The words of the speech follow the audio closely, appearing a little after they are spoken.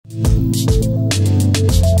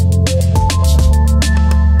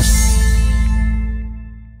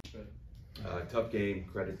game,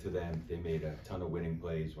 credit to them. They made a ton of winning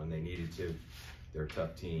plays when they needed to. They're a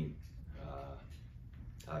tough team.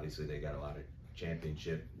 Obviously, they got a lot of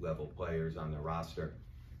championship level players on their roster,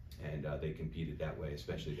 and they competed that way,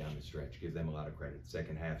 especially down the stretch. Give them a lot of credit.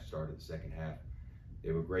 Second half, started the second half.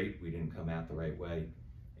 They were great. We didn't come out the right way.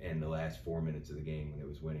 And the last 4 minutes of the game when it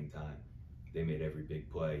was winning time, they made every big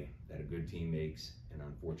play that a good team makes, and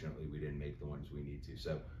unfortunately, we didn't make the ones we need to.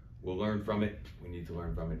 So we'll learn from it. We need to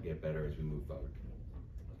learn from it, get better as we move forward.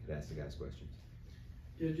 Could ask the guys questions.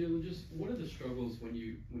 Yeah, Jalen, just what are the struggles when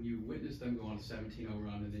you witness them go on a 17-0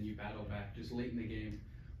 run and then you battle back just late in the game?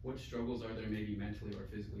 What struggles are there maybe mentally or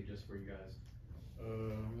physically just for you guys?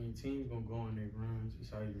 I mean, teams gonna go on their runs.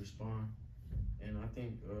 It's how you respond. And I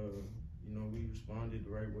think, we responded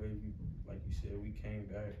the right way. Like you said, we came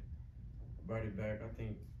back, brought it back. I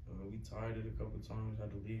think we tied it a couple times,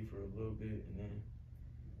 had to leave for a little bit. And then,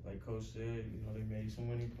 like Coach said, they made so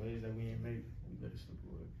many plays that we didn't make. We let it slip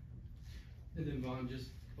away. And then, Von,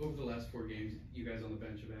 just over the last 4 games, you guys on the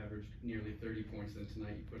bench have averaged nearly 30 points. Then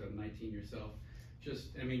tonight you put up 19 yourself.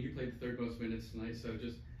 You played the 3rd most minutes tonight. So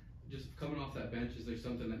just coming off that bench, is there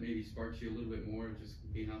something that maybe sparks you a little bit more just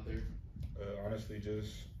being out there? Honestly,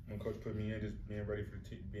 just when Coach put me in, just being ready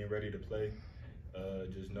being ready to play.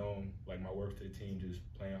 Just knowing like my worth to the team, just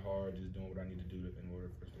playing hard, just doing what I need to do in order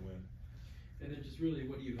for us to win. And then just really,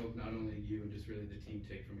 what do you hope not only you and just really the team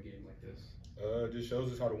take from a game like this? Just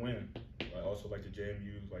shows us how to win. Also like the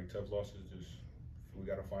JMU, like tough losses, just we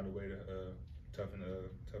got to find a way to toughen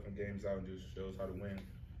games out and just shows how to win.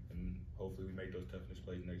 And hopefully we make those toughness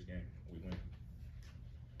plays next game. We win.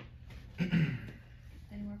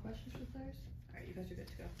 Any more questions for players? All right, you guys are good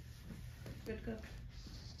to go. Good to go.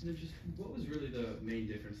 And then just what was really the main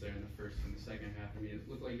difference there in the first and the second half? I mean, it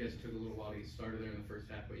looked like you guys took a little while to get started there in the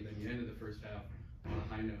first half, but then you ended the first half on a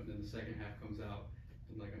high note, and then the second half comes out,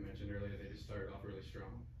 and like I mentioned earlier, they just started off really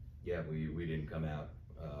strong. Yeah, we didn't come out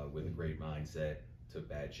with a great mindset, took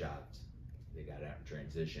bad shots. They got out in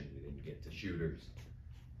transition. We didn't get to shooters.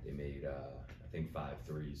 They made, I think, 5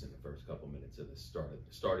 threes in the first couple minutes of the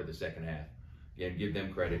start of the second half. Again, give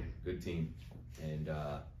them credit, good team. And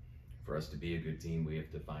for us to be a good team, we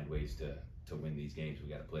have to find ways to win these games. We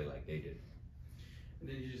got to play like they did. And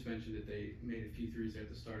then you just mentioned that they made a few threes there at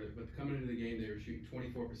the start of it, but coming into the game, they were shooting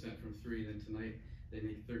 24% from 3. Then tonight, they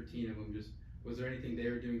made 13 of them. Just was there anything they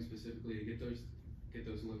were doing specifically to get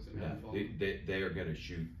those looks and have fall? They are going to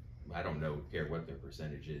shoot. I don't care what their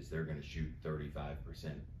percentage is. They're going to shoot 35%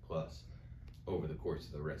 plus over the course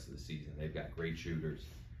of the rest of the season. They've got great shooters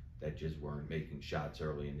that just weren't making shots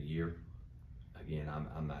early in the year. Again,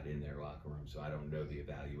 I'm not in their locker room, so I don't know the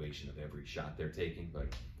evaluation of every shot they're taking, but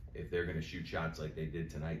if they're going to shoot shots like they did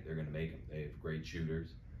tonight, they're going to make them. They have great shooters.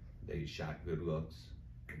 They shot good looks.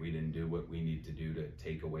 We didn't do what we need to do to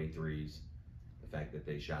take away threes. The fact that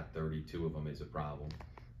they shot 32 of them is a problem,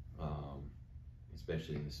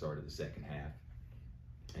 especially in the start of the second half.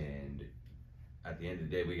 And at the end of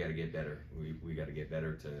the day, we got to get better. We got to get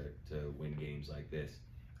better to win games like this.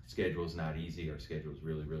 Schedule's not easy. Our schedule's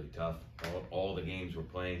really, really tough. All the games we're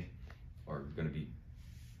playing are going to be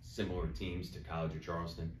similar teams to College of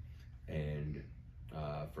Charleston. And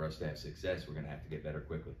for us to have success, we're going to have to get better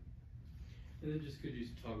quickly. And then just could you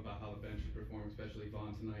talk about how the bench has performed, especially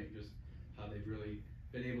Von tonight, and just how they've really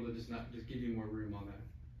been able to just give you more room on that?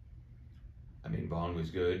 I mean, Von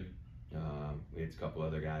was good. We had a couple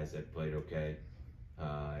other guys that played okay.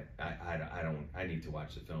 I need to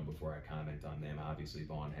watch the film before I comment on them. Obviously,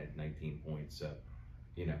 Von had 19 points, so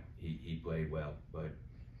he played well. But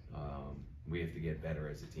we have to get better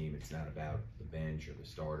as a team. It's not about the bench or the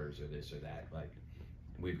starters or this or that. Like,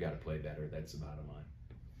 we've got to play better. That's the bottom line.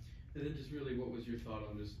 And then just really, what was your thought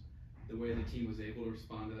on just the way the team was able to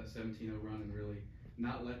respond to that 17-0 run and really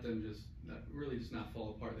not let them not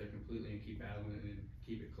fall apart there completely and keep battling and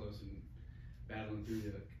keep it close and battling through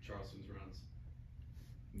the Charleston's runs?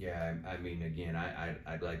 Yeah, I mean, again,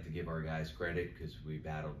 I'd like to give our guys credit because we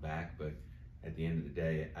battled back, but at the end of the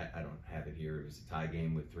day, I don't have it here. It was a tie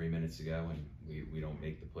game with 3 minutes to go, and we don't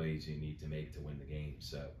make the plays you need to make to win the game.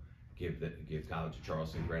 So give College of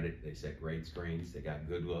Charleston credit. They set great screens. They got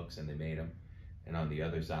good looks, and they made them. And on the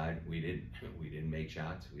other side, we didn't make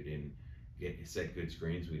shots. We didn't set good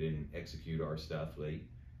screens. We didn't execute our stuff late,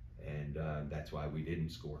 and that's why we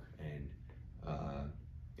didn't score. And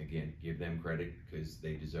again, give them credit because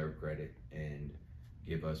they deserve credit, and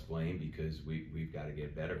give us blame because we've got to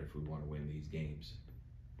get better if we want to win these games.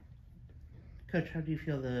 Coach, how do you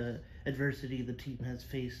feel the adversity the team has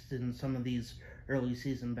faced in some of these early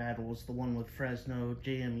season battles, the one with Fresno,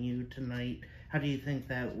 JMU tonight? How do you think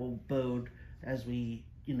that will bode as we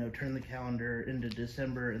turn the calendar into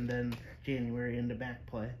December and then January into back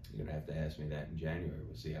play? You're gonna have to ask me that in January.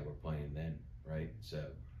 We'll see how we're playing then, right? So,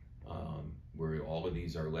 all of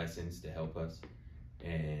these are lessons to help us,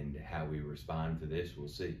 and how we respond to this, we'll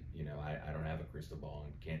see. I don't have a crystal ball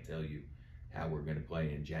and can't tell you how we're gonna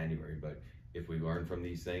play in January, but if we learn from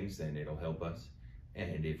these things, then it'll help us.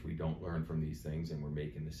 And if we don't learn from these things and we're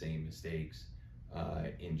making the same mistakes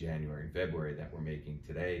in January and February that we're making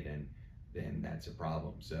today, then that's a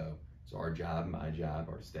problem. So it's our job, my job,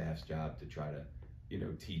 our staff's job to try to,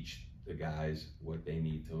 teach the guys what they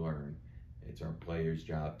need to learn. It's our players'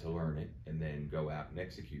 job to learn it and then go out and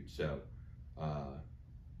execute. So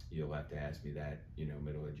you'll have to ask me that,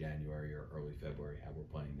 middle of January or early February, how we're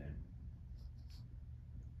playing then.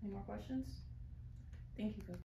 Any more questions? Thank you, Coach.